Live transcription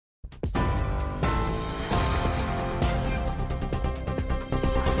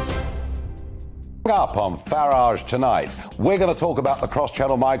Up on Farage tonight, we're going to talk about the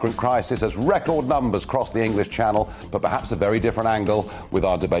cross-channel migrant crisis as record numbers cross the English Channel, but perhaps a very different angle with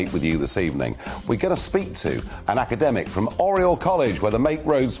our debate with you this evening. We're going to speak to an academic from Oriel College, where the Make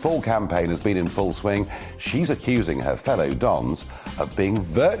Roads Full campaign has been in full swing. She's accusing her fellow Dons of being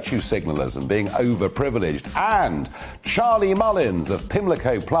virtue signallers and being overprivileged. And Charlie Mullins of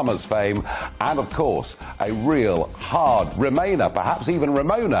Pimlico Plumbers fame, and of course, a real hard Remainer, perhaps even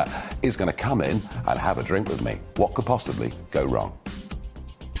Ramona, is going to come in and have a drink with me. What could possibly go wrong?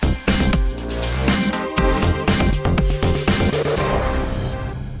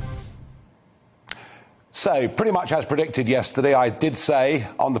 So, pretty much as predicted yesterday, I did say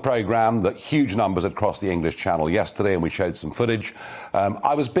on the programme that huge numbers had crossed the English Channel yesterday, and we showed some footage.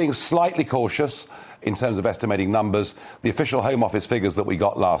 I was being slightly cautious in terms of estimating numbers. The official Home Office figures that we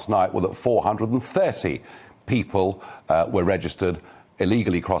got last night were that 430 people were registered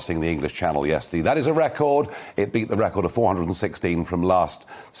illegally crossing the English Channel yesterday. That is a record. It beat the record of 416 from last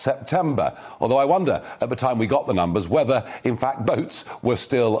September. Although I wonder, at the time we got the numbers, whether, in fact, boats were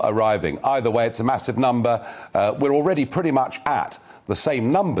still arriving. Either way, it's a massive number. We're already pretty much at the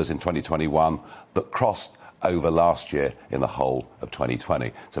same numbers in 2021 that crossed over last year in the whole of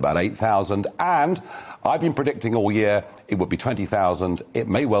 2020. It's about 8,000, and I've been predicting all year it would be 20,000. It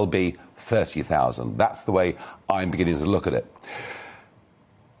may well be 30,000. That's the way I'm beginning to look at it.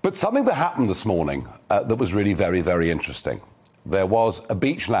 But something that happened this morning that was really very, very interesting. There was a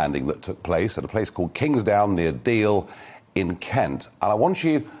beach landing that took place at a place called Kingsdown near Deal in Kent. And I want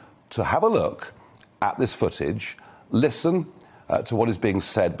you to have a look at this footage, listen to what is being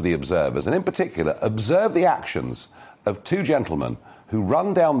said by the observers, and in particular, observe the actions of two gentlemen who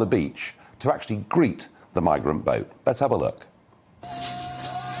run down the beach to actually greet the migrant boat. Let's have a look.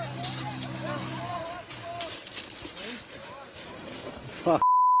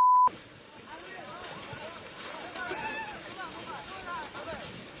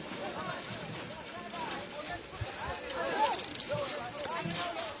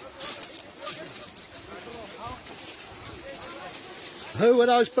 Who were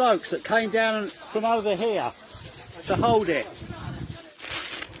those blokes that came down from over here to hold it?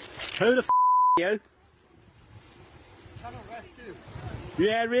 Who the are you? Channel Rescue.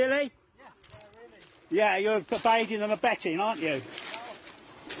 Yeah, really? Yeah, really. Yeah, you're aiding and abetting, aren't you?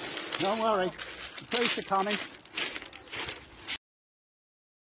 Don't worry, the police are coming.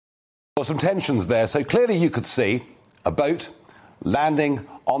 Well, some tensions there. So clearly you could see a boat landing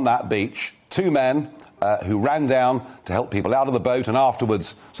on that beach, two men who ran down to help people out of the boat and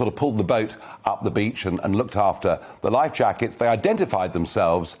afterwards sort of pulled the boat up the beach and looked after the life jackets. They identified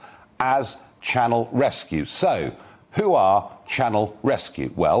themselves as Channel Rescue. So, who are Channel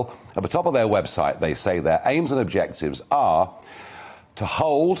Rescue? Well, at the top of their website, they say their aims and objectives are to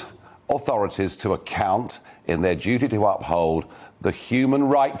hold authorities to account in their duty to uphold the human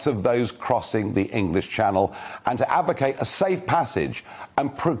rights of those crossing the English Channel and to advocate a safe passage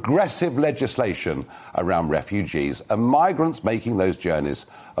and progressive legislation around refugees and migrants making those journeys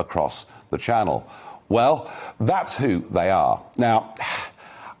across the Channel. Well, that's who they are. Now,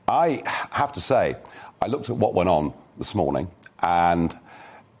 I have to say, I looked at what went on this morning and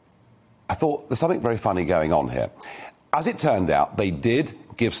I thought there's something very funny going on here. As it turned out, they did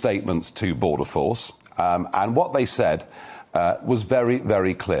give statements to Border Force, and what they said was very,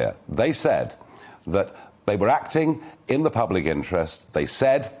 very clear. They said that they were acting in the public interest. They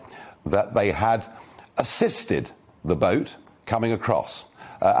said that they had assisted the boat coming across.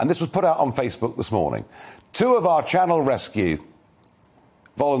 And this was put out on Facebook this morning. Two of our Channel Rescue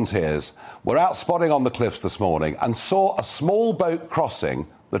volunteers were out spotting on the cliffs this morning and saw a small boat crossing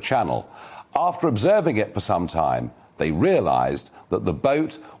the channel. After observing it for some time, they realised that the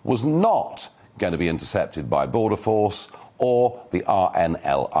boat was not going to be intercepted by Border Force or the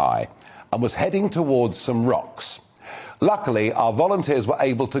RNLI and was heading towards some rocks. Luckily, our volunteers were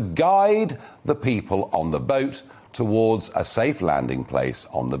able to guide the people on the boat towards a safe landing place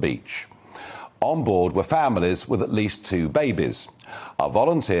on the beach. On board were families with at least two babies. Our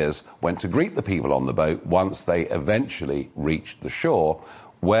volunteers went to greet the people on the boat once they eventually reached the shore,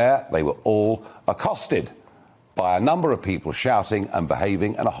 where they were all accosted by a number of people shouting and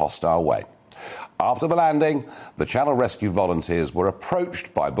behaving in a hostile way. After the landing, the Channel Rescue volunteers were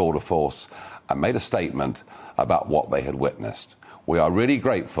approached by Border Force and made a statement about what they had witnessed. We are really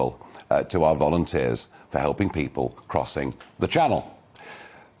grateful to our volunteers for helping people crossing the channel.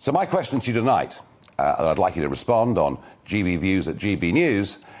 So my question to you tonight, that I'd like you to respond on GB Views at GB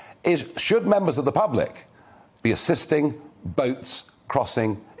News, is should members of the public be assisting boats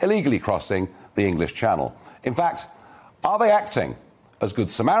illegally crossing the English Channel? In fact, are they acting as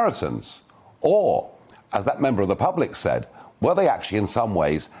good Samaritans, Or, as that member of the public said, were they actually in some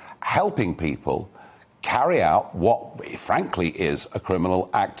ways helping people carry out what, frankly, is a criminal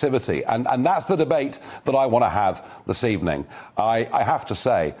activity? And that's the debate that I want to have this evening. I have to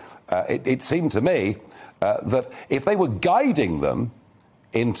say, it seemed to me that if they were guiding them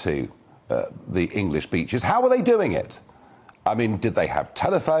into the English beaches, how were they doing it? I mean, did they have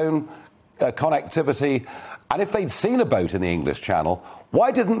telephone connectivity? And if they'd seen a boat in the English Channel,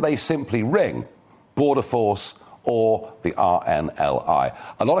 why didn't they simply ring Border Force or the RNLI?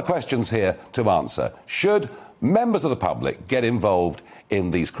 A lot of questions here to answer. Should members of the public get involved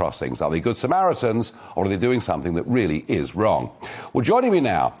in these crossings? Are they good Samaritans, or are they doing something that really is wrong? Well, joining me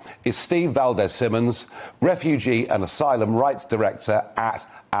now is Steve Valdez-Symonds, Refugee and Asylum Rights Director at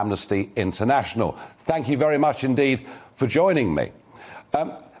Amnesty International. Thank you very much indeed for joining me.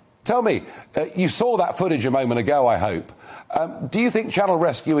 Tell me, you saw that footage a moment ago, I hope. Do you think Channel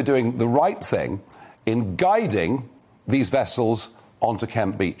Rescue are doing the right thing in guiding these vessels onto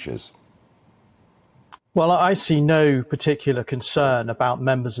Kent beaches? Well, I see no particular concern about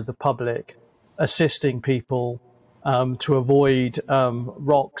members of the public assisting people to avoid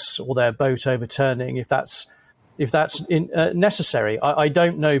rocks or their boat overturning if that's necessary. I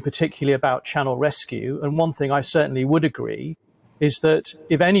don't know particularly about Channel Rescue, and one thing I certainly would agree is that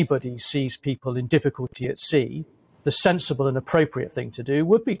if anybody sees people in difficulty at sea, the sensible and appropriate thing to do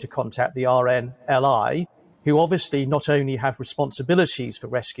would be to contact the RNLI, who obviously not only have responsibilities for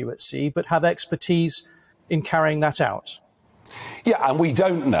rescue at sea, but have expertise in carrying that out. Yeah, and we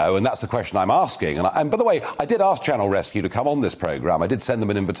don't know, and that's the question I'm asking. And by the way, I did ask Channel Rescue to come on this programme. I did send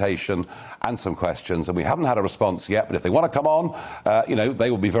them an invitation and some questions, and we haven't had a response yet. But if they want to come on, they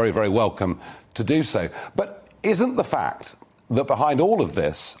will be very, very welcome to do so. But isn't the fact that behind all of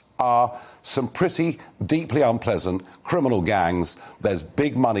this are some pretty deeply unpleasant criminal gangs? There's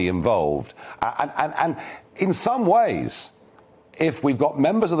big money involved. And in some ways, if we've got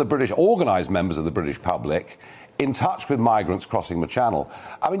organised members of the British public in touch with migrants crossing the Channel,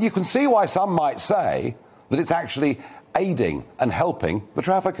 I mean, you can see why some might say that it's actually aiding and helping the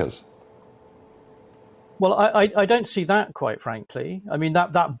traffickers. Well, I don't see that, quite frankly. I mean,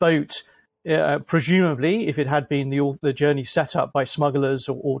 that boat, presumably, if it had been the journey set up by smugglers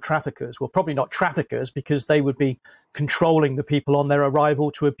or traffickers, well, probably not traffickers, because they would be controlling the people on their arrival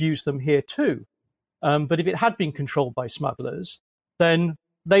to abuse them here too. But if it had been controlled by smugglers, then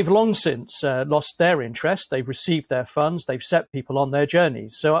they've long since lost their interest. They've received their funds. They've set people on their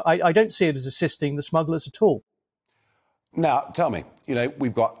journeys. So I don't see it as assisting the smugglers at all. Now, tell me,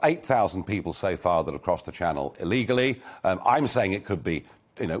 we've got 8,000 people so far that have crossed the Channel illegally. I'm saying it could be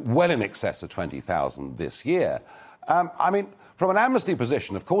well in excess of 20,000 this year. I mean, from an Amnesty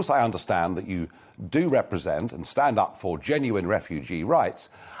position, of course, I understand that you do represent and stand up for genuine refugee rights.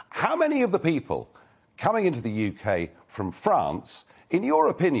 How many of the people coming into the UK from France, in your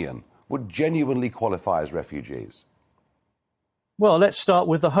opinion, would genuinely qualify as refugees? Well, let's start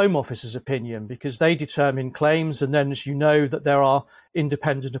with the Home Office's opinion, because they determine claims, and then, as you know, that there are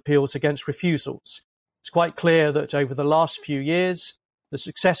independent appeals against refusals. It's quite clear that over the last few years, the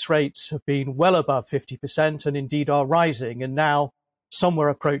success rates have been well above 50% and indeed are rising. And now somewhere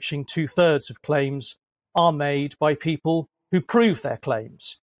approaching 2/3 of claims are made by people who prove their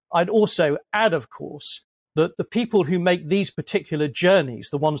claims. I'd also add, of course, that the people who make these particular journeys,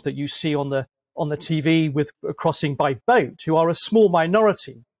 the ones that you see on the TV with crossing by boat, who are a small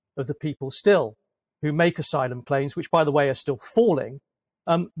minority of the people still who make asylum claims, which, by the way, are still falling,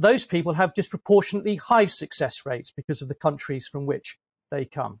 those people have disproportionately high success rates because of the countries from which they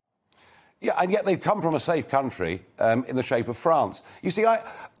come. Yeah, and yet they've come from a safe country in the shape of France. You see, I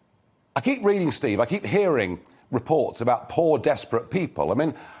keep reading, Steve, I keep hearing reports about poor, desperate people. I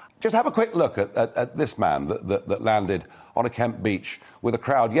mean, just have a quick look at this man that landed on a Kent beach with a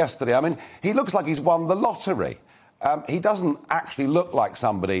crowd yesterday. I mean, he looks like he's won the lottery. He doesn't actually look like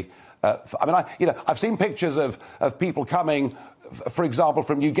somebody... I've seen pictures of people coming, for example,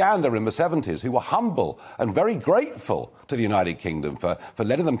 from Uganda in the 70s, who were humble and very grateful to the United Kingdom for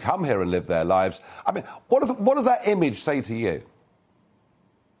letting them come here and live their lives. I mean, what does that image say to you?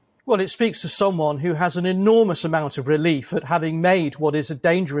 Well, it speaks to someone who has an enormous amount of relief at having made what is a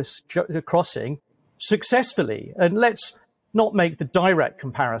dangerous crossing successfully. And let's not make the direct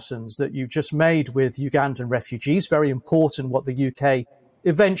comparisons that you just made with Ugandan refugees. Very important what the UK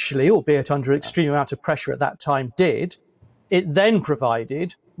eventually, albeit under extreme amount of pressure at that time, did. It then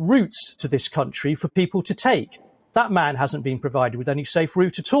provided routes to this country for people to take. That man hasn't been provided with any safe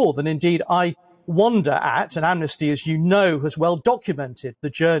route at all. And indeed, I wonder at, and Amnesty, as you know, has well documented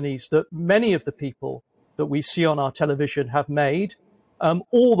the journeys that many of the people that we see on our television have made.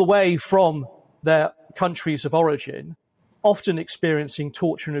 all the way from their countries of origin, often experiencing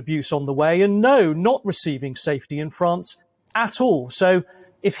torture and abuse on the way, and no, not receiving safety in France at all. So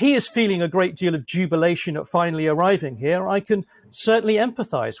if he is feeling a great deal of jubilation at finally arriving here, I can certainly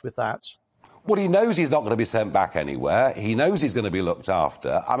empathise with that. Well, he knows he's not going to be sent back anywhere. He knows he's going to be looked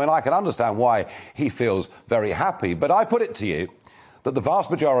after. I mean, I can understand why he feels very happy. But I put it to you that the vast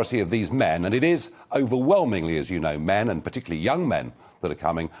majority of these men, and it is overwhelmingly, as you know, men, and particularly young men that are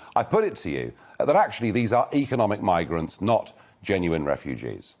coming, I put it to you that actually these are economic migrants, not genuine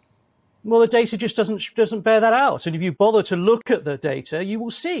refugees. Well, the data just doesn't bear that out. And if you bother to look at the data, you will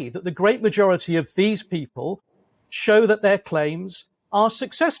see that the great majority of these people show that their claims are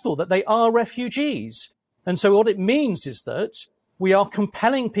successful, that they are refugees. And so what it means is that we are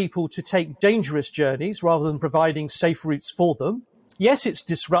compelling people to take dangerous journeys rather than providing safe routes for them. Yes, it's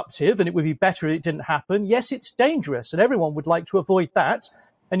disruptive and it would be better if it didn't happen. Yes, it's dangerous and everyone would like to avoid that.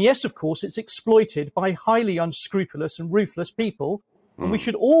 And yes, of course, it's exploited by highly unscrupulous and ruthless people. And we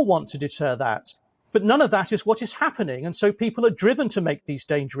should all want to deter that. But none of that is what is happening. And so people are driven to make these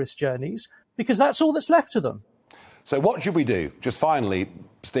dangerous journeys because that's all that's left to them. So what should we do? Just finally,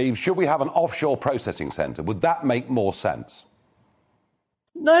 Steve, should we have an offshore processing centre? Would that make more sense?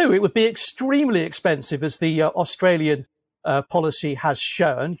 No, it would be extremely expensive, as the Australian policy has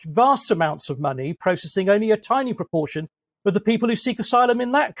shown. Vast amounts of money processing only a tiny proportion of the people who seek asylum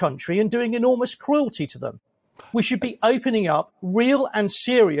in that country and doing enormous cruelty to them. We should be opening up real and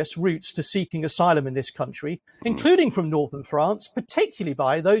serious routes to seeking asylum in this country, including from northern France, particularly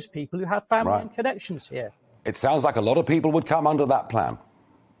by those people who have family and connections here. It sounds like a lot of people would come under that plan.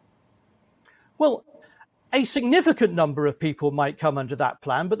 Well, a significant number of people might come under that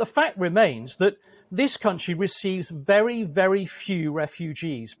plan, but the fact remains that this country receives very, very few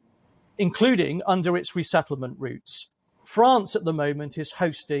refugees, including under its resettlement routes. France at the moment is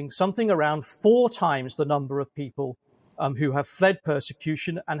hosting something around 4 times the number of people who have fled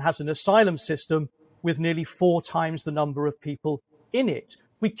persecution and has an asylum system with nearly 4 times the number of people in it.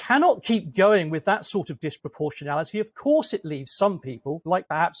 We cannot keep going with that sort of disproportionality. Of course, it leaves some people, like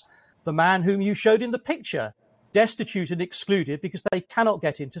perhaps the man whom you showed in the picture, destitute and excluded because they cannot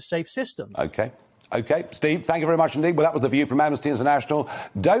get into safe systems. OK, Steve, thank you very much indeed. Well, that was the view from Amnesty International.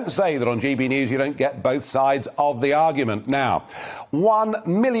 Don't say that on GB News you don't get both sides of the argument. Now, 1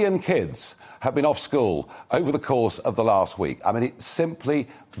 million kids have been off school over the course of the last week. I mean, it simply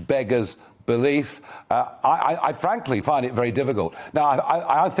beggars belief. I frankly find it very difficult. Now,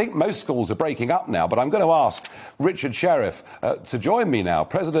 I think most schools are breaking up now, but I'm going to ask Richard Sheriff to join me now,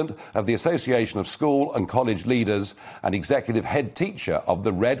 President of the Association of School and College Leaders and Executive Head Teacher of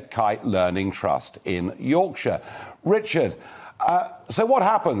the Red Kite Learning Trust in Yorkshire. Richard, so what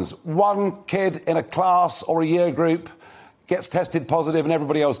happens? One kid in a class or a year group gets tested positive and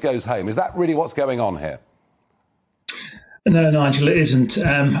everybody else goes home. Is that really what's going on here? No, Nigel, it isn't.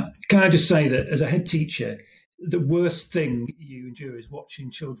 Can I just say that as a head teacher, the worst thing you endure is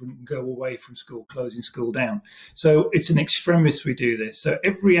watching children go away from school, closing school down. So it's an extremis we do this. So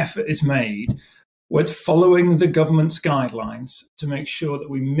every effort is made with following the government's guidelines to make sure that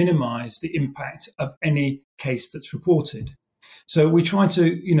we minimise the impact of any case that's reported. So we try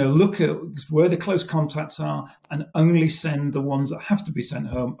to, look at where the close contacts are and only send the ones that have to be sent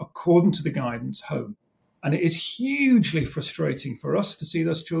home according to the guidance home. And it is hugely frustrating for us to see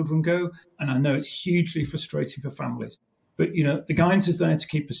those children go. And I know it's hugely frustrating for families. But, the guidance is there to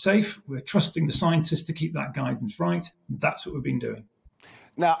keep us safe. We're trusting the scientists to keep that guidance right. That's what we've been doing.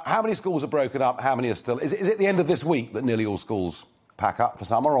 Now, how many schools are broken up? How many are still? Is it the end of this week that nearly all schools pack up for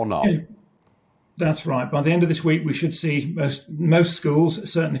summer or not? Yeah, that's right. By the end of this week, we should see most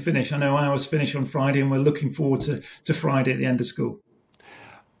schools certainly finish. I know ours finish on Friday, and we're looking forward to Friday at the end of school.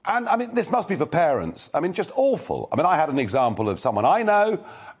 And, I mean, this must be for parents. I mean, just awful. I mean, I had an example of someone I know,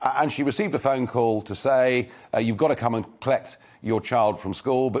 and she received a phone call to say, you've got to come and collect your child from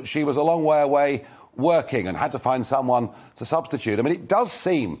school. But she was a long way away working and had to find someone to substitute. I mean, it does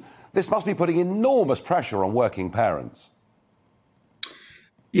seem this must be putting enormous pressure on working parents.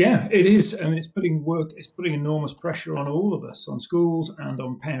 Yeah, it is. I mean, it's putting enormous pressure on all of us, on schools and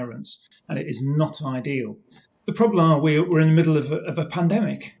on parents, and it is not ideal. The problem we're in the middle of a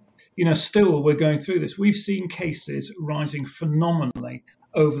pandemic. Still we're going through this. We've seen cases rising phenomenally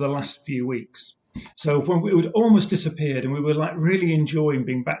over the last few weeks. So when it would almost disappeared and we were like really enjoying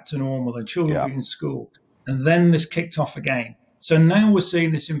being back to normal and children being in school, and then this kicked off again. So now we're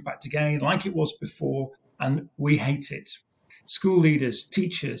seeing this impact again, like it was before, and we hate it. School leaders,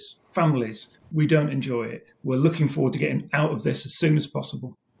 teachers, families, we don't enjoy it. We're looking forward to getting out of this as soon as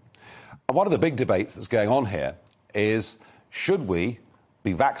possible. One of the big debates that's going on here is, should we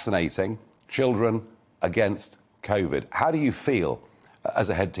be vaccinating children against COVID. How do you feel as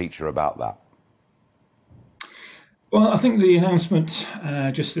a head teacher about that? Well, I think the announcement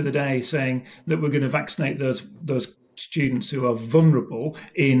just the other day saying that we're going to vaccinate those students who are vulnerable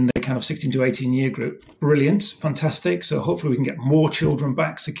in the kind of 16 to 18 year group, brilliant, fantastic. So hopefully we can get more children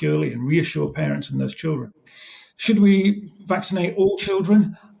back securely and reassure parents and those children. Should we vaccinate all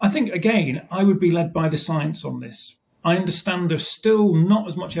children? I think, again, I would be led by the science on this. I understand there's still not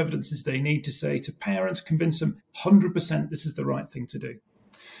as much evidence as they need to say to parents, convince them 100% this is the right thing to do.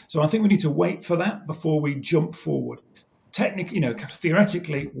 So I think we need to wait for that before we jump forward. Technically,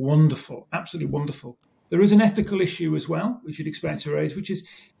 theoretically, wonderful, absolutely wonderful. There is an ethical issue as well, we should expect to raise, which is,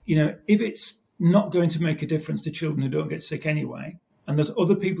 if it's not going to make a difference to children who don't get sick anyway, and there's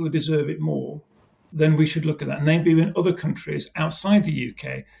other people who deserve it more, then we should look at that. And maybe in other countries outside the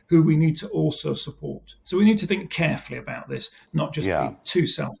UK who we need to also support. So we need to think carefully about this, not just be too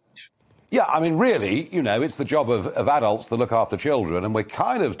selfish. Yeah, I mean, really, it's the job of adults to look after children, and we're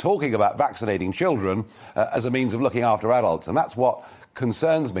kind of talking about vaccinating children as a means of looking after adults, and that's what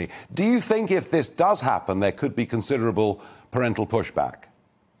concerns me. Do you think if this does happen, there could be considerable parental pushback?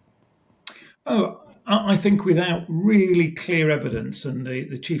 Oh, I think without really clear evidence and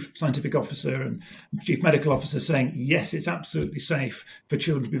the chief scientific officer and chief medical officer saying, yes, it's absolutely safe for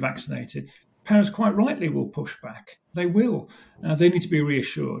children to be vaccinated, parents quite rightly will push back. They will. They need to be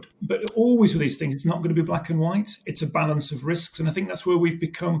reassured. But always with these things, it's not going to be black and white. It's a balance of risks. And I think that's where we've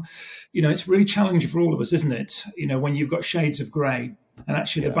become, it's really challenging for all of us, isn't it? When you've got shades of grey and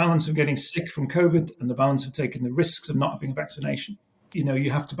actually the balance of getting sick from COVID and the balance of taking the risks of not having a vaccination,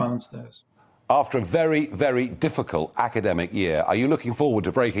 you have to balance those. After a very, very difficult academic year, are you looking forward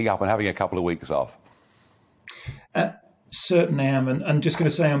to breaking up and having a couple of weeks off? Certainly am. And just going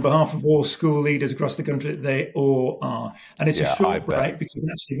to say on behalf of all school leaders across the country, they all are. And it's a short break because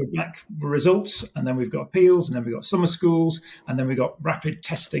actually we're back for results, and then we've got appeals, and then we've got summer schools, and then we've got rapid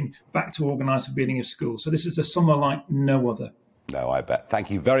testing back to organise the beginning of school. So this is a summer like no other. No, I bet.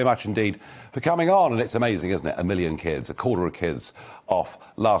 Thank you very much indeed for coming on. And it's amazing, isn't it? 1 million kids, a quarter of kids off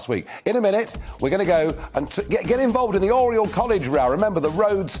last week. In a minute, we're going to go and get involved in the Oriel College row. Remember the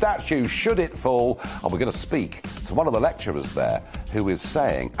Rhodes statue, should it fall? And we're going to speak to one of the lecturers there who is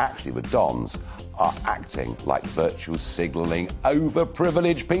saying, actually, the Dons are acting like virtue signalling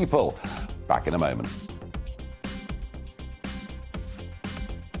overprivileged people. Back in a moment.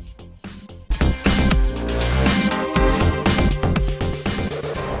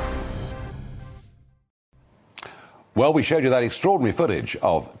 Well, we showed you that extraordinary footage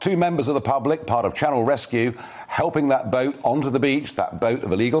of two members of the public, part of Channel Rescue, helping that boat onto the beach, that boat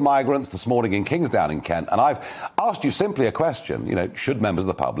of illegal migrants this morning in Kingsdown in Kent. And I've asked you simply a question, should members of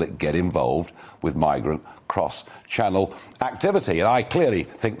the public get involved with migrant cross-channel activity? And I clearly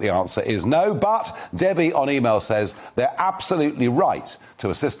think the answer is no. But Debbie on email says they're absolutely right to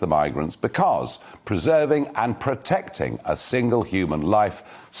assist the migrants because preserving and protecting a single human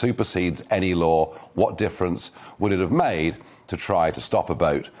life supersedes any law. What difference would it have made to try to stop a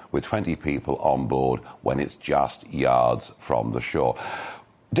boat with 20 people on board when it's just yards from the shore?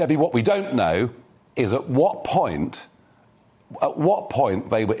 Debbie, what we don't know is at what point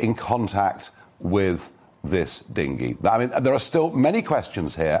they were in contact with this dinghy. I mean, there are still many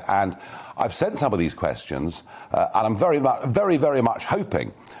questions here, and I've sent some of these questions, and I'm very, very much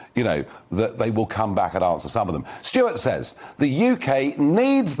hoping, that they will come back and answer some of them. Stuart says, the UK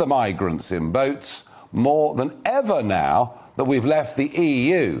needs the migrants in boats more than ever now that we've left the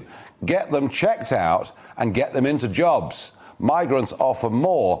EU. Get them checked out and get them into jobs. Migrants offer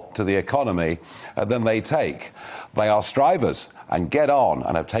more to the economy than they take. They are strivers and get on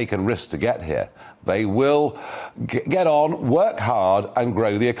and have taken risks to get here. They will get on, work hard and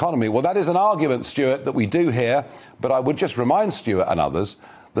grow the economy. Well, that is an argument, Stuart, that we do hear, but I would just remind Stuart and others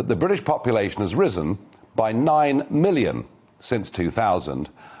that the British population has risen by 9 million since 2000,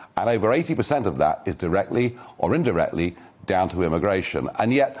 and over 80% of that is directly or indirectly down to immigration.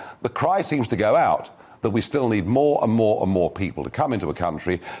 And yet the cry seems to go out that we still need more and more and more people to come into a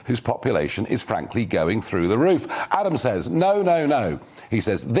country whose population is frankly going through the roof. Adam says, no. He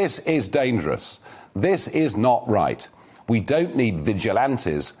says, this is dangerous. This is not right. We don't need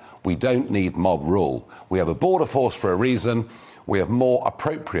vigilantes. We don't need mob rule. We have a border force for a reason. We have more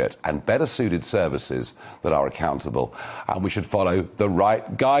appropriate and better suited services that are accountable, and we should follow the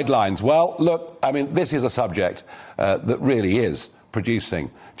right guidelines. Well, look, I mean, this is a subject that really is producing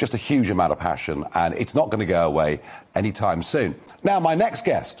just a huge amount of passion, and it's not going to go away anytime soon. Now, my next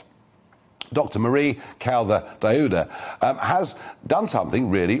guest Dr. Marie Calder-Dauda, has done something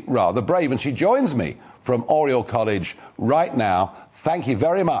really rather brave. And she joins me from Oriel College right now. Thank you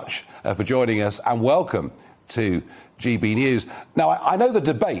very much for joining us, and welcome to GB News. Now, I know the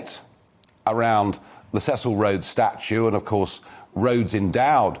debate around the Cecil Rhodes statue, and of course Rhodes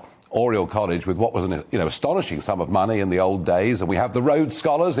endowed Oriel College with what was an astonishing sum of money in the old days, and we have the Rhodes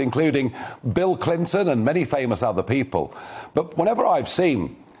Scholars, including Bill Clinton and many famous other people. But whenever I've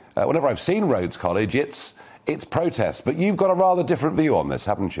seen Rhodes College, it's protest. But you've got a rather different view on this,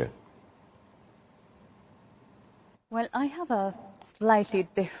 haven't you? Well, I have a slightly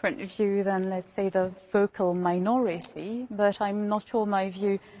different view than, let's say, the vocal minority, but I'm not sure my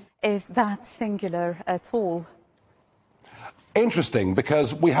view is that singular at all. Interesting,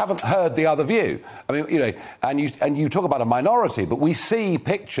 because we haven't heard the other view. I mean, and you talk about a minority, but we see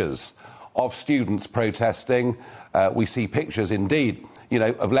pictures of students protesting. We see pictures, indeed,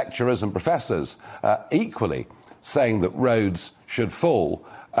 of lecturers and professors equally saying that Rhodes should fall.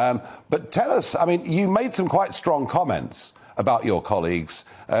 But tell us, I mean, you made some quite strong comments about your colleagues,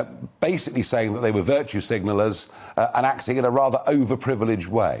 basically saying that they were virtue signallers and acting in a rather overprivileged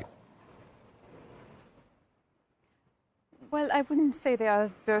way. Well, I wouldn't say they are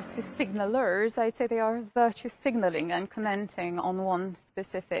virtue signallers. I'd say they are virtue signalling and commenting on one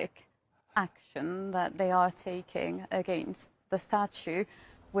specific action that they are taking against the statue,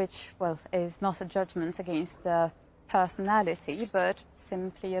 which, well, is not a judgment against the personality, but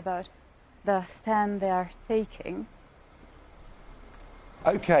simply about the stand they are taking.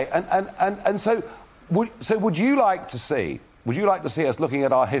 Okay, and so would you like to see us looking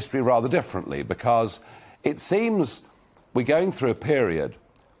at our history rather differently? Because it seems we're going through a period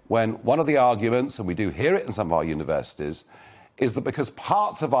when one of the arguments, and we do hear it in some of our universities, is that because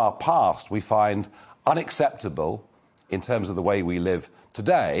parts of our past we find unacceptable in terms of the way we live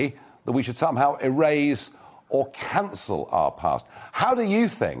today, that we should somehow erase or cancel our past. How do you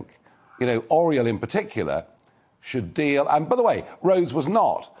think, Oriel in particular, should deal? And by the way, Rhodes was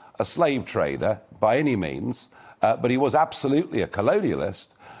not a slave trader by any means, but he was absolutely a colonialist.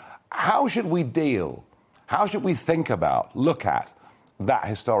 How should we deal? How should we look at that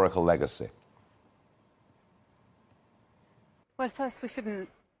historical legacy? Well, first, we shouldn't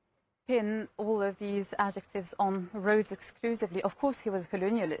pin all of these adjectives on Rhodes exclusively. Of course, he was a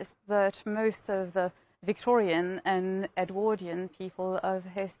colonialist, but most of the Victorian and Edwardian people of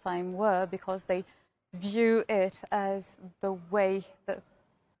his time were, because they view it as the way the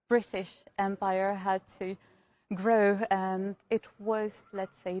British Empire had to grow, and it was,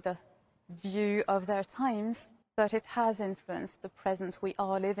 let's say, the view of their times, but it has influenced the present we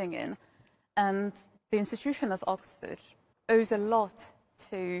are living in. And the institution of Oxford owes a lot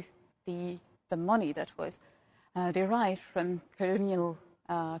to the money that was derived from colonial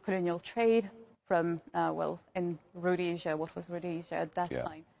trade, from, in Rhodesia, what was Rhodesia at that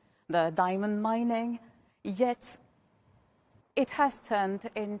time, the diamond mining. Yet it has turned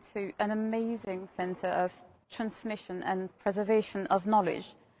into an amazing centre of transmission and preservation of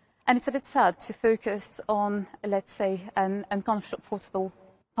knowledge. And it's a bit sad to focus on, let's say, an uncomfortable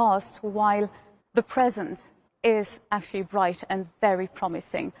past, while the present is actually bright and very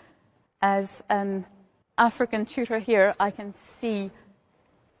promising. As an African tutor here, I can see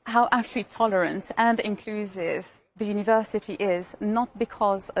how actually tolerant and inclusive the university is, not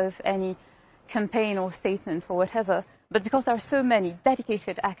because of any campaign or statement or whatever, but because there are so many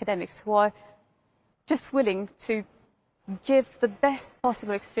dedicated academics who are just willing to give the best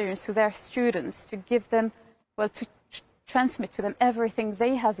possible experience to their students, to give them, to transmit to them everything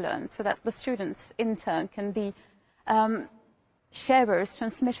they have learned, so that the students in turn can be sharers,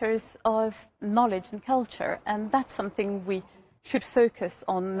 transmitters of knowledge and culture. And that's something we should focus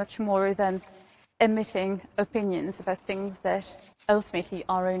on much more than emitting opinions about things that ultimately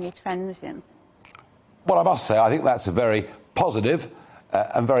are only transient. Well, I must say, I think that's a very positive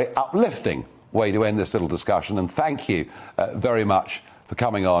and very uplifting way to end this little discussion, and thank you very much for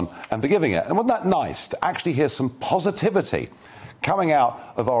coming on and for giving it. And wasn't that nice to actually hear some positivity coming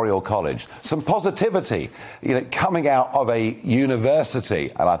out of Oriel College, some positivity, coming out of a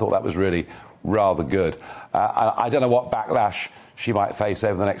university, and I thought that was really rather good. I don't know what backlash she might face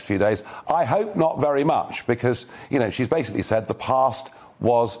over the next few days. I hope not very much, because, she's basically said the past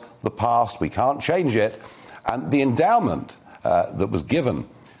was the past, we can't change it, and the endowment that was given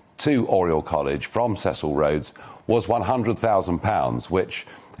to Oriel College from Cecil Rhodes was £100,000, which,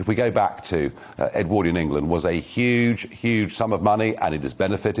 if we go back to Edwardian England, was a huge, huge sum of money, and it has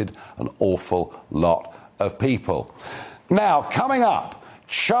benefited an awful lot of people. Now, coming up,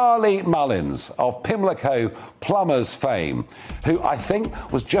 Charlie Mullins of Pimlico Plumbers fame, who I think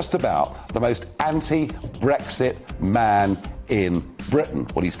was just about the most anti-Brexit man in Britain.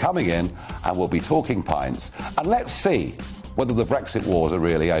 Well, he's coming in and we'll be talking pints. And let's see whether the Brexit wars are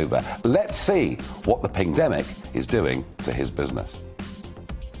really over. Let's see what the pandemic is doing to his business.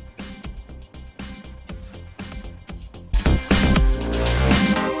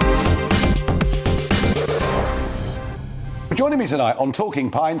 Joining me tonight on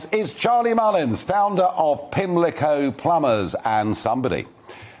Talking Pints is Charlie Mullins, founder of Pimlico Plumbers, and somebody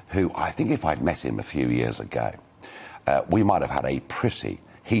who I think if I'd met him a few years ago, we might have had a pretty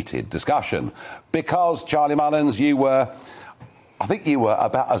heated discussion, because, Charlie Mullins, I think you were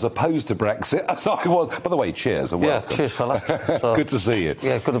about as opposed to Brexit as I was. By the way, cheers and welcome. Yeah, cheers, fella. Good to see you.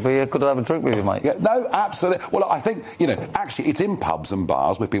 Yeah, good to be here. Good to have a drink with you, mate. Yeah, no, absolutely. Well, I think, actually it's in pubs and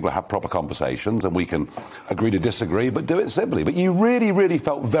bars where people have proper conversations and we can agree to disagree, but do it civilly. But you really, really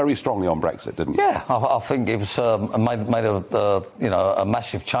felt very strongly on Brexit, didn't you? Yeah, I think it was made a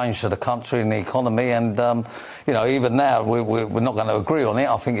massive change to the country and the economy, and even now we're not going to agree on it.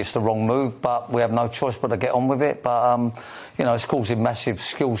 I think it's the wrong move, but we have no choice but to get on with it. But it's causing massive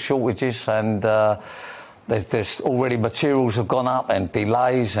skill shortages, and there's already materials have gone up, and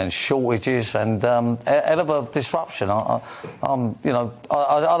delays and shortages, and hell of a disruption. I don't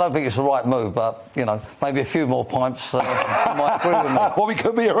think it's the right move, but maybe a few more pints might agree with me. Well, we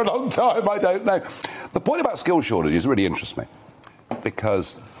could be here a long time. I don't know. The point about skill shortages really interests me,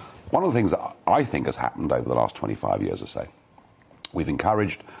 because one of the things that I think has happened over the last 25 years or so, we've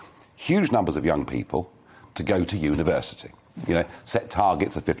encouraged huge numbers of young people to go to university. Set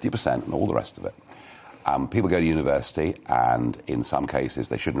targets of 50% and all the rest of it. People go to university, and in some cases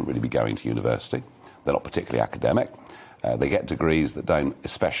they shouldn't really be going to university. They're not particularly academic. They get degrees that don't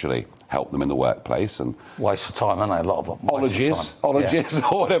especially help them in the workplace. And waste of time, aren't they? A lot of them. Ologies, yeah.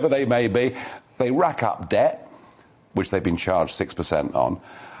 Or whatever they may be. They rack up debt, which they've been charged 6% on.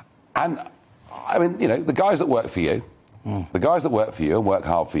 And, I mean, the guys that work for you, the guys that work for you and work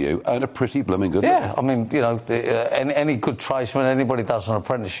hard for you earn a pretty blooming good living. Yeah, I mean, any good tradesman, anybody does an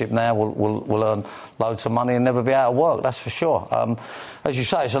apprenticeship now will earn loads of money and never be out of work, that's for sure. As you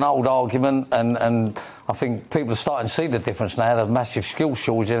say, it's an old argument, and I think people are starting to see the difference now, the massive skill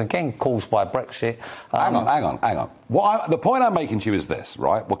shortage, and again, caused by Brexit. Hang on. The point I'm making to you is this,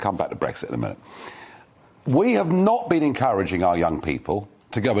 right? We'll come back to Brexit in a minute. We have not been encouraging our young people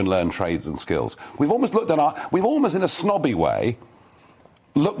to go and learn trades and skills. We've almost in a snobby way,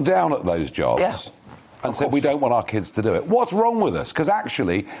 looked down at those jobs and said we don't want our kids to do it. What's wrong with us? Because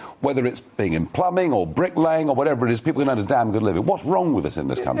actually, whether it's being in plumbing or bricklaying or whatever it is, people can earn a damn good living. What's wrong with us in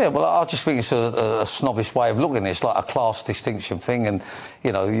this country? Yeah, well, I just think it's a snobbish way of looking at it. It's like a class distinction thing, and,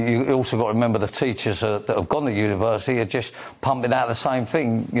 you also got to remember the teachers that have gone to university are just pumping out the same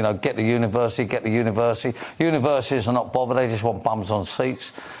thing. Get the university. Universities are not bothered, they just want bums on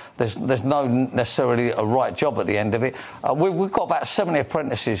seats. There's no necessarily a right job at the end of it. We've got about 70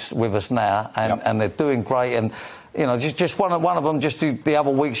 apprentices with us now, and they're doing great. And just one of them, just the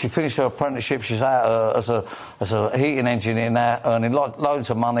other week, she finished her apprenticeship. She's out as a heating engineer now, earning loads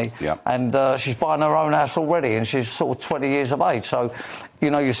of money. And she's buying her own house already, and she's sort of 20 years of age. So,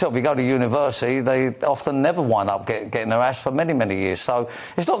 yourself, you go to university, they often never wind up getting their house for many, many years. So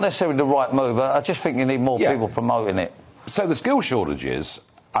it's not necessarily the right move. I just think you need more people promoting it. So the skill shortages,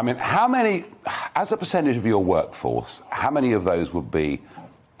 I mean, how many, as a percentage of your workforce, how many of those would be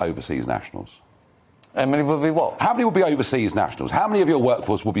overseas nationals? How many would be what? How many would be overseas nationals? How many of your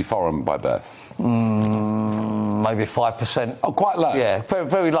workforce would be foreign by birth? Maybe 5%. Oh, quite low. Yeah, very,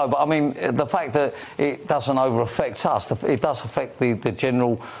 very low. But I mean, the fact that it doesn't over-affect us, it does affect the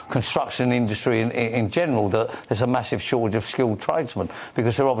general construction industry in general, that there's a massive shortage of skilled tradesmen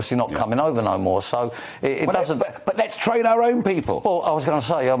because they're obviously not coming over no more. So it doesn't... But let's train our own people. Well, I was going to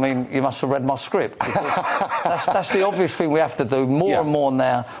say, I mean, you must have read my script. That's the obvious thing we have to do more and more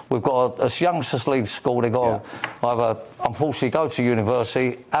now. We've got, as youngsters leave school, they've got to either, unfortunately, go to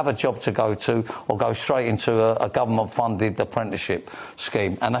university, have a job to go to, or go straight into a government-funded apprenticeship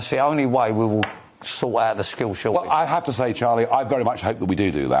scheme. And that's the only way we will sort out the skill shortage. Well, I have to say, Charlie, I very much hope that we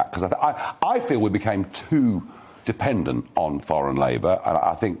do that, because I feel we became too dependent on foreign labour, and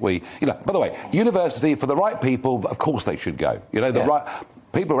I think we, by the way, university, for the right people, of course they should go.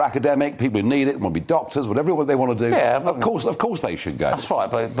 People who are academic, people who need it, want to be doctors, whatever they want to do. Yeah, of course they should go. That's right,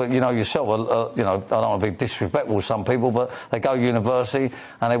 but you know yourself, you know, I don't want to be disrespectful to some people, but they go to university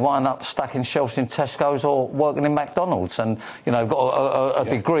and they wind up stacking shelves in Tesco's or working in McDonald's, and you know, got a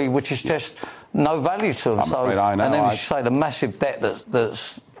degree which is just no value to them. I'm afraid I know. And then you say the massive debt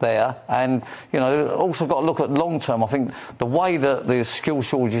that's there, and you know, also got to look at long term. I think the way that the skill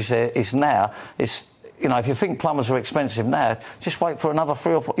shortage is now is. You know, if you think plumbers are expensive now, just wait for another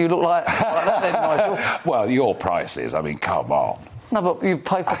 3 or 4. You look like that then, Nigel. Well, your prices, I mean, come on. No, but you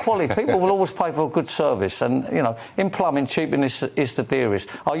pay for quality. People will always pay for a good service. And, you know, in plumbing, cheapness is the dearest.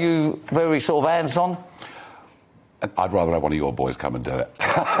 Are you very sort of hands-on? I'd rather have one of your boys come and do it.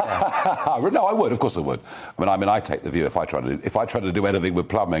 Yeah. No, I would. Of course I would. I mean, I take the view if I try to do anything with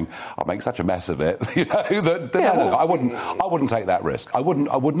plumbing, I'll make such a mess of it. You know that no, I wouldn't take that risk. I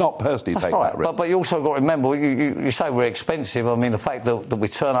would not personally take that risk. But you also got to remember, you say we're expensive. I mean, the fact that we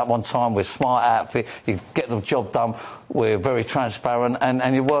turn up on time, we're smart outfit, you get the job done, we're very transparent,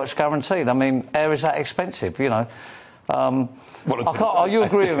 and your work's guaranteed. I mean, how is that expensive? You know. Are you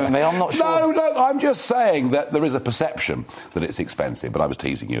agreeing with me? I'm not sure. No, I'm just saying that there is a perception that it's expensive, but I was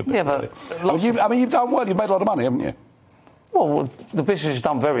teasing you a bit. Yeah, but... you've done well. You've made a lot of money, haven't you? Well, the business has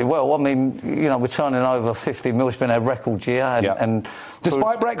done very well. I mean, you know, we're turning over 50 mil. It's been a record year. And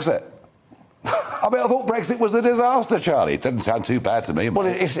despite Brexit? I mean, I thought Brexit was a disaster, Charlie. It doesn't sound too bad to me. Well,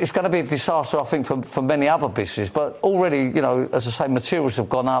 it's going to be a disaster, I think, for many other businesses. But already, you know, as I say, materials have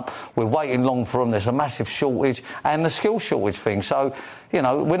gone up. We're waiting long for them. There's a massive shortage and the skill shortage thing. So, you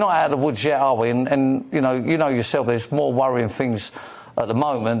know, we're not out of the woods yet, are we? And you know yourself, there's more worrying things at the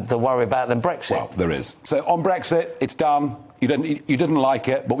moment to worry about than Brexit. Well, there is. So on Brexit, it's done. You didn't like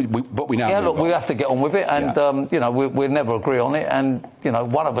it, but we now. Yeah, look, we have to get on with it, and you know, we'll never agree on it, and you know,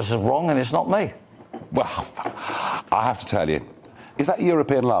 one of us is wrong, and it's not me. Well, I have to tell you, is that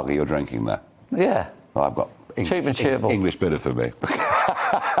European lager you're drinking there? Yeah. Well, I've got cheap and cheerful. English bitter for me.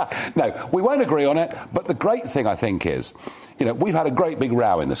 No, we won't agree on it. But the great thing, I think, is, you know, we've had a great big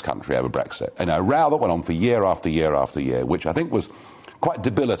row in this country over Brexit, and a row that went on for year after year after year, which I think was quite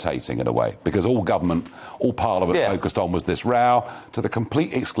debilitating in a way, because all government, all Parliament focused on was this row to the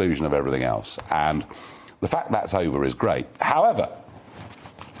complete exclusion of everything else. And the fact that's over is great. However,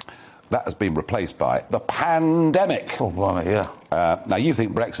 that has been replaced by the pandemic. Oh, blimey, yeah. Now, you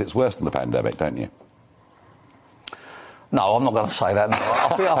think Brexit's worse than the pandemic, don't you? No, I'm not going to say that. No.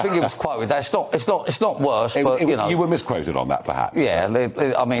 I think it was quoted that. It's not worse, but you know. You were misquoted on that, perhaps. Yeah,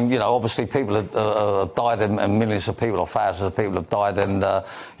 I mean, you know, obviously people have died, and millions of people or thousands of people have died, and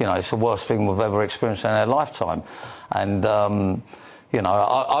you know, it's the worst thing we've ever experienced in our lifetime. And you know,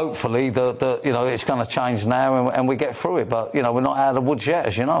 hopefully you know, it's going to change now, and we get through it. But you know, we're not out of the woods yet,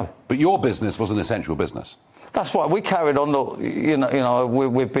 as you know. But your business was an essential business. That's right. We carried on. You know,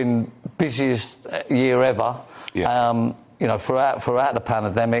 we've been busiest year ever. Yeah. You know, throughout the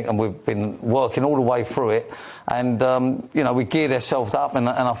pandemic, and we've been working all the way through it, and you know, we geared ourselves up, and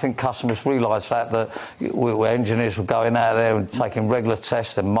I think customers realised that engineers were going out there and taking regular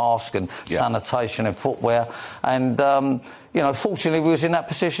tests and masks and sanitation and footwear, and you know, fortunately we was in that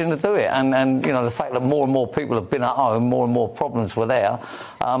position to do it, and you know, the fact that more and more people have been at home, more and more problems were there.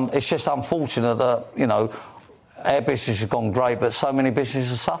 It's just unfortunate that, you know, our business has gone great, but so many businesses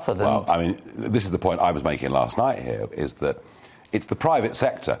have suffered. Well, I mean, this is the point I was making last night here, is that it's the private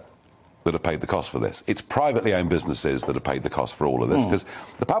sector that have paid the cost for this. It's privately owned businesses that have paid the cost for all of this, because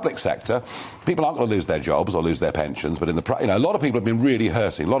the public sector, people aren't going to lose their jobs or lose their pensions, but in the you know, a lot of people have been really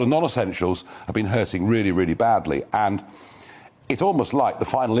hurting. A lot of non-essentials have been hurting really, really badly, and it's almost like the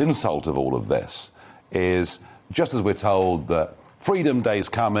final insult of all of this is, just as we're told that Freedom Day's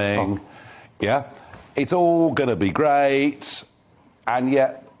coming, it's all going to be great, and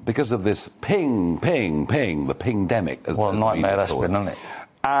yet, because of this the pingdemic, as what a nightmare that's been, isn't it?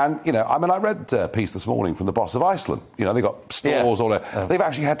 And, you know, I mean, I read a piece this morning from the boss of Iceland. You know, they've got stores all there. They've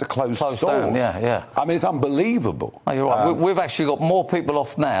actually had to close stores. Down, yeah. I mean, it's unbelievable. Oh, you're right. We've actually got more people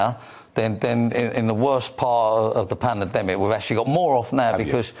off now than in the worst part of the pandemic. We've actually got more off now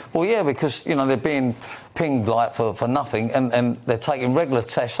because you know, they're being pinged like for nothing, and they're taking regular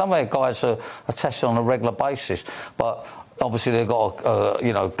tests. Some of our guys are tested on a regular basis, but obviously they've got to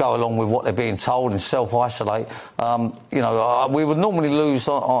you know, go along with what they're being told and self-isolate. You know, we would normally lose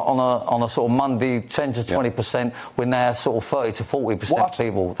on a sort of Monday 10 to 20%. We're now sort of 30 to 40%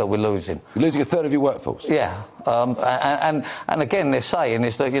 people that we're losing. You're losing a third of your workforce. Yeah, and again, they're saying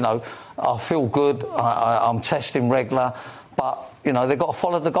is that, you know, I feel good, I'm testing regular, but you know, they've got to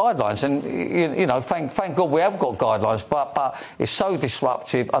follow the guidelines. And, you know, thank God we have got guidelines, but it's so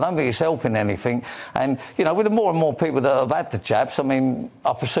disruptive. I don't think it's helping anything. And, you know, with the more and more people that have had the jabs, I mean,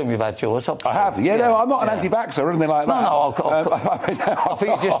 I presume you've had yours. I have. Yeah, no, I'm not an anti-vaxxer or anything like that. I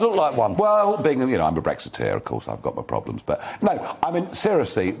think you just look like one. Well, being, you know, I'm a Brexiteer, of course, I've got my problems. But, no, I mean,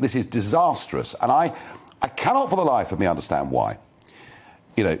 seriously, this is disastrous. And I cannot for the life of me understand why.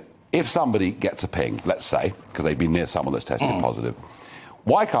 You know, if somebody gets a ping, let's say, because they've been near someone that's tested positive,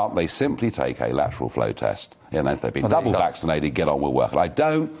 why can't they simply take a lateral flow test? And if they've been double vaccinated, get on with work. And I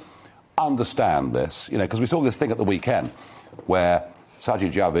don't understand this, you know, because we saw this thing at the weekend where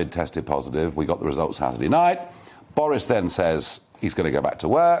Sajid Javid tested positive. We got the results Saturday night. Boris then says he's going to go back to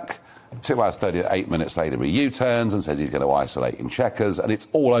work. 2 hours, 38 minutes later, he U-turns and says he's going to isolate in Chequers, and it's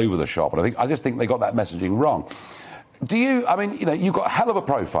all over the shop. And I just think they got that messaging wrong. I mean, you know, you've got a hell of a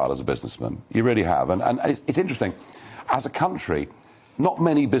profile as a businessman. You really have. And it's interesting. As a country, not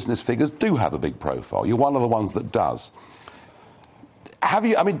many business figures do have a big profile. You're one of the ones that does.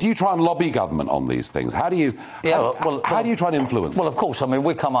 Do you try and lobby government on these things? How do you how do you try and influence? Well, of course. I mean,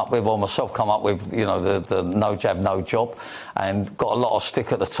 myself come up with, you know, the no jab, no job, and got a lot of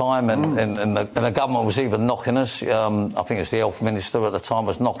stick at the time, and the government was even knocking us. I think it was the health minister at the time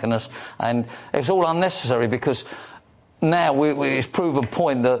was knocking us, and it's all unnecessary because now it's proven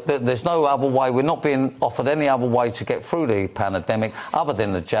point that there's no other way. We're not being offered any other way to get through the pandemic other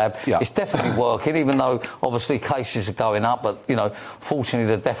than the jab. Yeah. It's definitely working, even though obviously cases are going up. But, you know,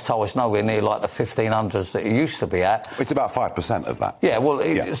 fortunately the death toll is nowhere near like the 1500s that it used to be at. It's about 5% of that. Yeah, well,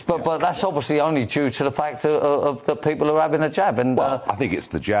 but that's obviously only due to the fact of the people who are having a jab. And well, I think it's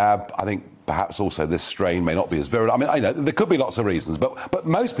the jab. I think perhaps also this strain may not be as virulent. I mean, I know there could be lots of reasons, but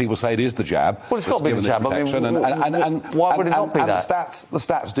most people say it is the jab. Well, it's got to be the jab. I mean, why would it not be that? The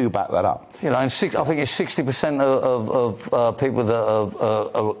stats do back that up. You know, and I think it's 60% of people that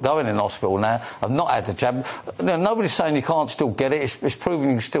are going in hospital now have not had the jab. You know, nobody's saying you can't still get it. It's proven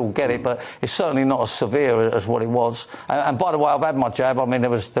you can still get it, but it's certainly not as severe as what it was. And by the way, I've had my jab. I mean, there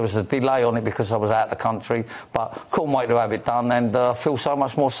was a delay on it because I was out of the country, but couldn't wait to have it done and feel so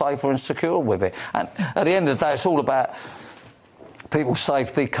much more safer and secure with it. And at the end of the day, it's all about people's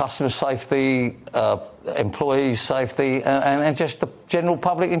safety, customer safety, employees' safety, and just the general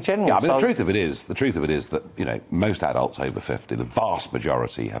public in general. Yeah, I mean, the truth of it is that, you know, most adults over 50, the vast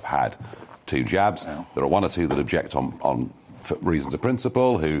majority have had 2 jabs. Yeah. There are 1 or 2 that object on for reasons of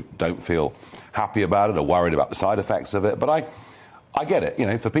principle, who don't feel happy about it or worried about the side effects of it. But I get it. You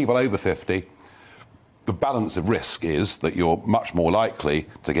know, for people over 50, the balance of risk is that you're much more likely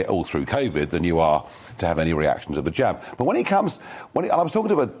to get all through COVID than you are to have any reaction to the jab. But and I was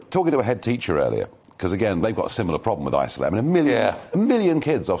talking to a head teacher earlier, because again they've got a similar problem with isolate. I mean, a million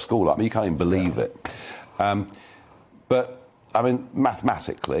kids off school. I mean, you can't even believe it. But I mean,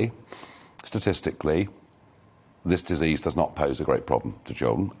 mathematically, statistically, this disease does not pose a great problem to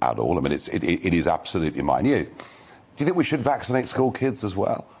children at all. I mean, it is absolutely minute. Do you think we should vaccinate school kids as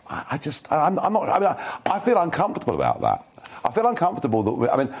well? I feel uncomfortable about that. I feel uncomfortable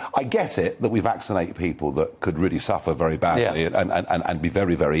that I get it that we vaccinate people that could really suffer very badly and be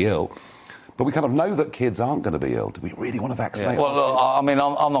very, very ill. But we kind of know that kids aren't going to be ill. Do we really want to vaccinate? Yeah. Well, look, I mean,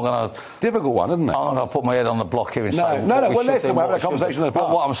 I'm not going to... Difficult one, isn't it? I'm not going to put my head on the block here and say... No, well, listen, we're having a conversation about...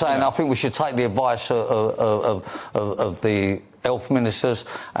 What I'm saying, I think we should take the advice of the health ministers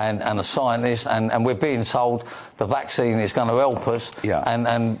and the scientists, and we're being told the vaccine is going to help us,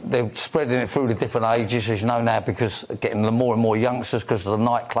 and they're spreading it through the different ages, as you know now, because getting the more and more youngsters because of the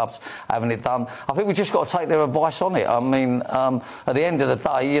nightclubs having it done. I think we just got to take their advice on it. I mean, at the end of the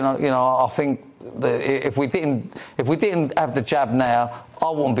day, you know, I think that if we didn't have the jab now, I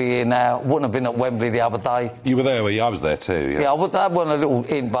wouldn't be here now. Wouldn't have been at Wembley the other day. You were there, were you? I was there too. Yeah, I went a little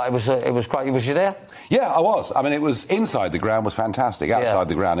in, but it was great. Was you there? Yeah, I was. I mean, it was inside the ground was fantastic. Outside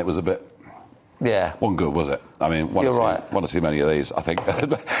the ground, it was a bit. Yeah. Wasn't good, was it? I mean, one or too many of these, I think.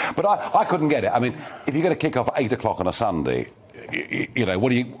 But I couldn't get it. I mean, if you're going to kick off at 8 o'clock on a Sunday, you know, what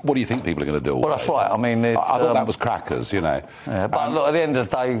do you think people are going to do? Well, that's right. I mean, I thought that was crackers, you know. Yeah, but look, at the end of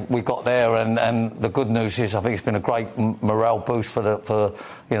the day, we got there, and the good news is, I think it's been a great morale boost for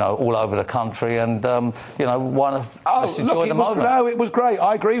you know, all over the country, and you know, let's enjoy the moment. No, it was great.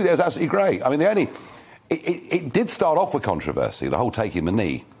 I agree with you. It was absolutely great. I mean, it did start off with controversy, the whole taking the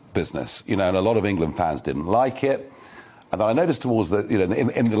knee business, you know, and a lot of England fans didn't like it. And then I noticed towards the, you know,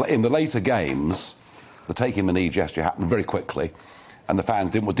 in the later games, the taking the knee gesture happened very quickly, and the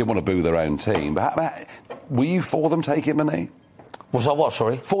fans didn't want to boo their own team. But were you for them taking the knee? Was I what,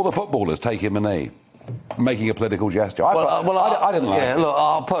 sorry? For the footballers taking the knee. making a political gesture. I didn't like it.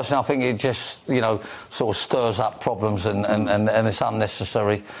 Look, personally, I think it just, sort of stirs up problems and it's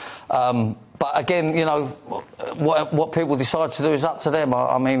unnecessary. But again, what people decide to do is up to them.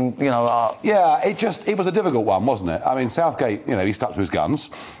 Yeah, it was a difficult one, wasn't it? I mean, Southgate, he stuck to his guns.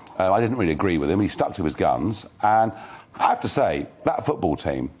 I didn't really agree with him. He stuck to his guns. And I have to say, that football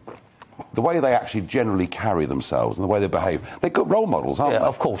team, the way they actually generally carry themselves and the way they behave, they're good role models, aren't they? Yeah,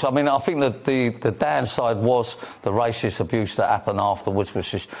 of course. I mean, I think that the downside was the racist abuse that happened afterwards,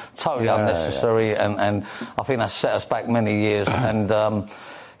 which is totally unnecessary, and I think that set us back many years. And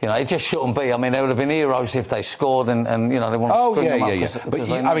it just shouldn't be. I mean, there would have been heroes if they scored, and they want to string them up.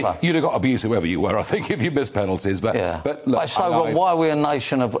 But you'd have got abused whoever you were, I think, if you missed penalties. But look, but it's so wrong. Why are we a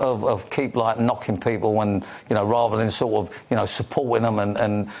nation of keep knocking people when rather than sort of supporting them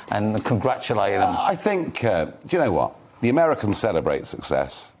and congratulating them? I think do you know what? The Americans celebrate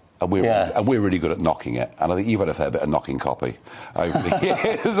success. And we're really good at knocking it. And I think you've had a fair bit of knocking copy over the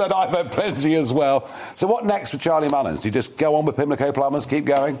years, and I've had plenty as well. So what next for Charlie Mullins? Do you just go on with Pimlico Plumbers, keep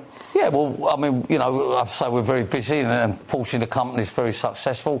going? Yeah, well, I mean, I have to say we're very busy, and fortunately the company's very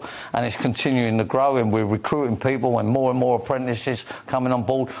successful, and it's continuing to grow, and we're recruiting people, and more apprentices coming on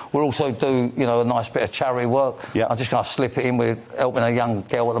board. We'll also do, a nice bit of charity work. Yeah. I'm just going to slip it in. We're helping a young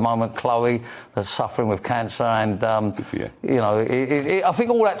girl at the moment, Chloe, that's suffering with cancer, and good for you. I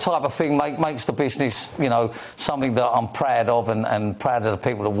think all that type of thing makes the business, something that I'm proud of and proud of the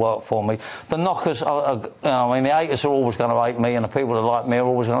people that work for me. The knockers, the haters are always going to hate me, and the people that like me are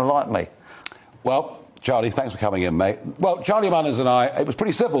always going to like me. Well, Charlie, thanks for coming in, mate. Well, Charlie Mullins and I, it was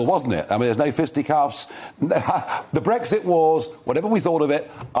pretty civil, wasn't it? I mean, there's no fisticuffs. The Brexit wars, whatever we thought of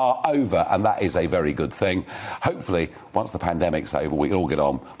it, are over, and that is a very good thing. Hopefully, once the pandemic's over, we can all get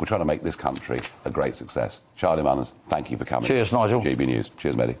on. We're trying to make this country a great success. Charlie Mullins, thank you for coming. Cheers, Nigel. GB News.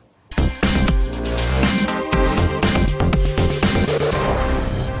 Cheers, Mehdi.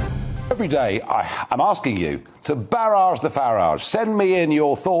 Every day, I'm asking you to barrage the Farage. Send me in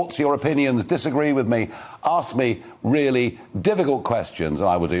your thoughts, your opinions, disagree with me, ask me really difficult questions, and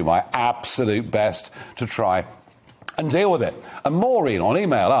I will do my absolute best to try and deal with it. And Maureen on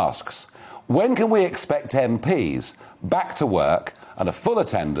email asks, when can we expect MPs back to work and a full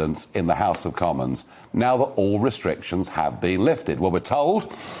attendance in the House of Commons now that all restrictions have been lifted? Well, we're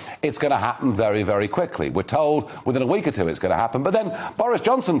told it's going to happen very, very quickly. We're told within a week or two it's going to happen. But then Boris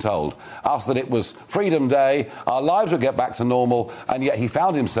Johnson told us that it was Freedom Day, our lives would get back to normal, and yet he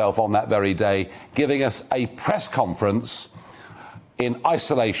found himself on that very day giving us a press conference in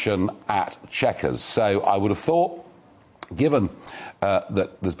isolation at Chequers. So I would have thought, given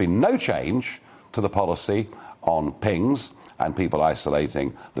that there's been no change to the policy on pings and people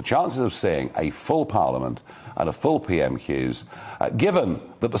isolating, the chances of seeing a full Parliament and a full PMQs, given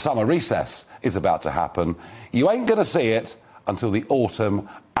that the summer recess is about to happen, you ain't going to see it until the autumn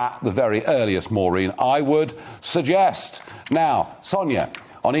at the very earliest, Maureen, I would suggest. Now, Sonia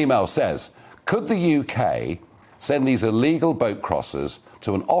on email says, could the UK send these illegal boat crossers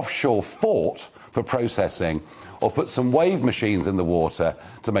to an offshore fort for processing, or put some wave machines in the water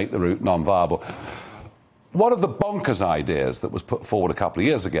to make the route non-viable? One of the bonkers ideas that was put forward a couple of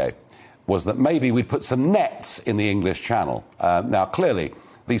years ago was that maybe we'd put some nets in the English Channel. Now, clearly,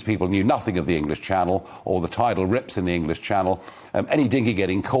 these people knew nothing of the English Channel or the tidal rips in the English Channel. Any dinghy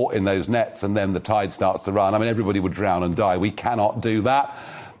getting caught in those nets and then the tide starts to run, I mean, everybody would drown and die. We cannot do that.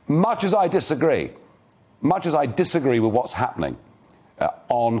 Much as I disagree with what's happening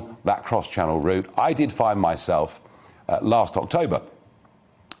on that cross-channel route, I did find myself last October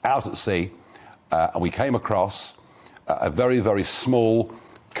out at sea, and we came across a very, very small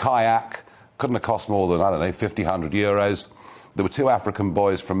kayak. Couldn't have cost more than, I don't know, 50, 100 euros. There were two African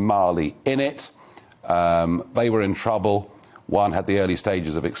boys from Mali in it. They were in trouble. One had the early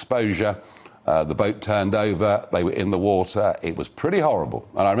stages of exposure. The boat turned over. They were in the water. It was pretty horrible.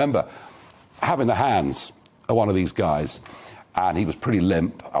 And I remember having the hands of one of these guys, and he was pretty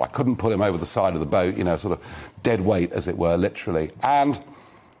limp. I couldn't pull him over the side of the boat, sort of dead weight, as it were, literally. And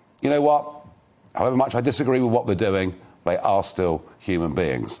you know what? However much I disagree with what they're doing, they are still human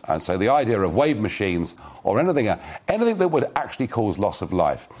beings. And so the idea of wave machines or anything that would actually cause loss of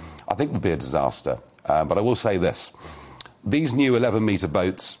life, I think would be a disaster. But I will say this. These new 11-metre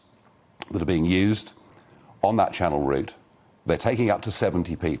boats that are being used on that channel route, they're taking up to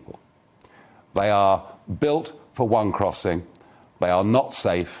 70 people. They are built for one crossing. They are not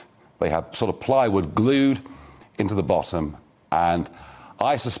safe. They have sort of plywood glued into the bottom. And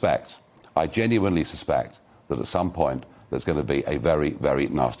I genuinely suspect that at some point there's going to be a very, very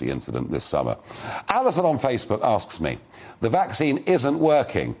nasty incident this summer. Alison on Facebook asks me, the vaccine isn't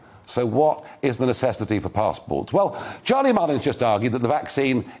working, So what is the necessity for passports? Well, Charlie Mullins just argued that the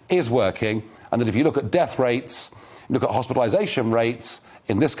vaccine is working and that if you look at death rates, look at hospitalisation rates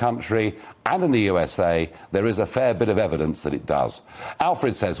in this country and in the USA, there is a fair bit of evidence that it does.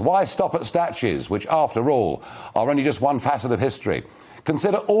 Alfred says, why stop at statues, which, after all, are only just one facet of history?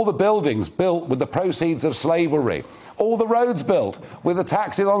 Consider all the buildings built with the proceeds of slavery, all the roads built with the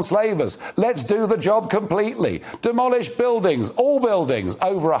taxes on slavers. Let's do the job completely. Demolish buildings, all buildings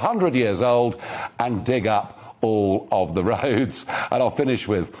over 100 years old, and dig up all of the roads. And I'll finish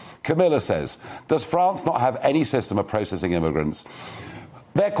with Camilla says, does France not have any system of processing immigrants?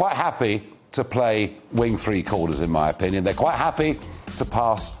 They're quite happy to play wing three-quarters, in my opinion. They're quite happy to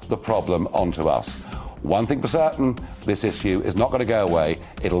pass the problem on to us. One thing for certain, this issue is not going to go away.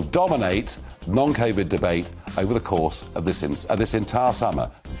 It'll dominate non-COVID debate over the course of this entire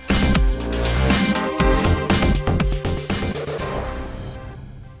summer.